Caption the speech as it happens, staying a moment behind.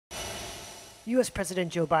U.S.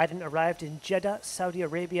 President Joe Biden arrived in Jeddah, Saudi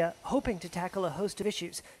Arabia, hoping to tackle a host of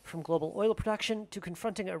issues, from global oil production to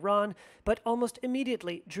confronting Iran, but almost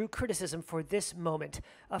immediately drew criticism for this moment,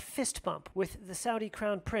 a fist bump with the Saudi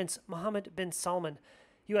Crown Prince Mohammed bin Salman.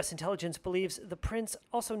 U.S. intelligence believes the prince,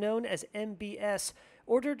 also known as MBS,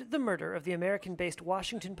 ordered the murder of the American-based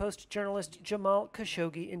Washington Post journalist Jamal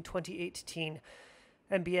Khashoggi in 2018.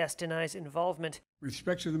 MBS denies involvement. With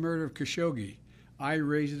respect to the murder of Khashoggi, I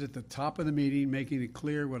raised it at the top of the meeting, making it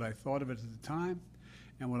clear what I thought of it at the time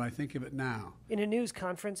and what I think of it now. In a news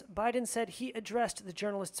conference, Biden said he addressed the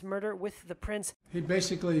journalist's murder with the prince. He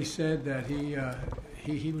basically said that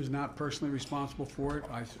he was not personally responsible for it.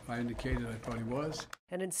 I indicated I thought he was.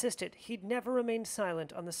 And insisted he'd never remained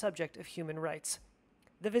silent on the subject of human rights.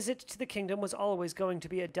 The visit to the kingdom was always going to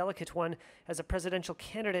be a delicate one. As a presidential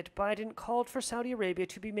candidate, Biden called for Saudi Arabia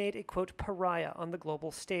to be made a, quote, pariah on the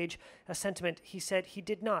global stage, a sentiment he said he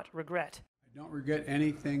did not regret. I don't regret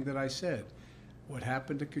anything that I said. What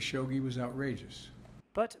happened to Khashoggi was outrageous.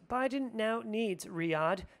 But Biden now needs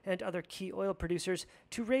Riyadh and other key oil producers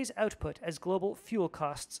to raise output as global fuel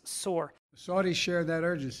costs soar. The Saudis share that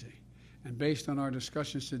urgency, and based on our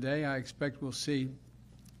discussions today, I expect we'll see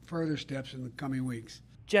further steps in the coming weeks.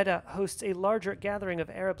 Jeddah hosts a larger gathering of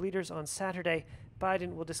Arab leaders on Saturday.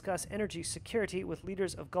 Biden will discuss energy security with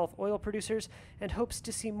leaders of Gulf oil producers and hopes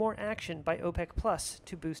to see more action by OPEC Plus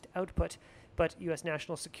to boost output. But U.S.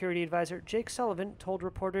 National Security Advisor Jake Sullivan told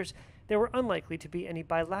reporters there were unlikely to be any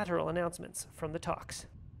bilateral announcements from the talks.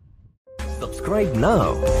 Subscribe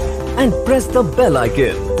now and press the bell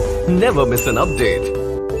icon. Never miss an update.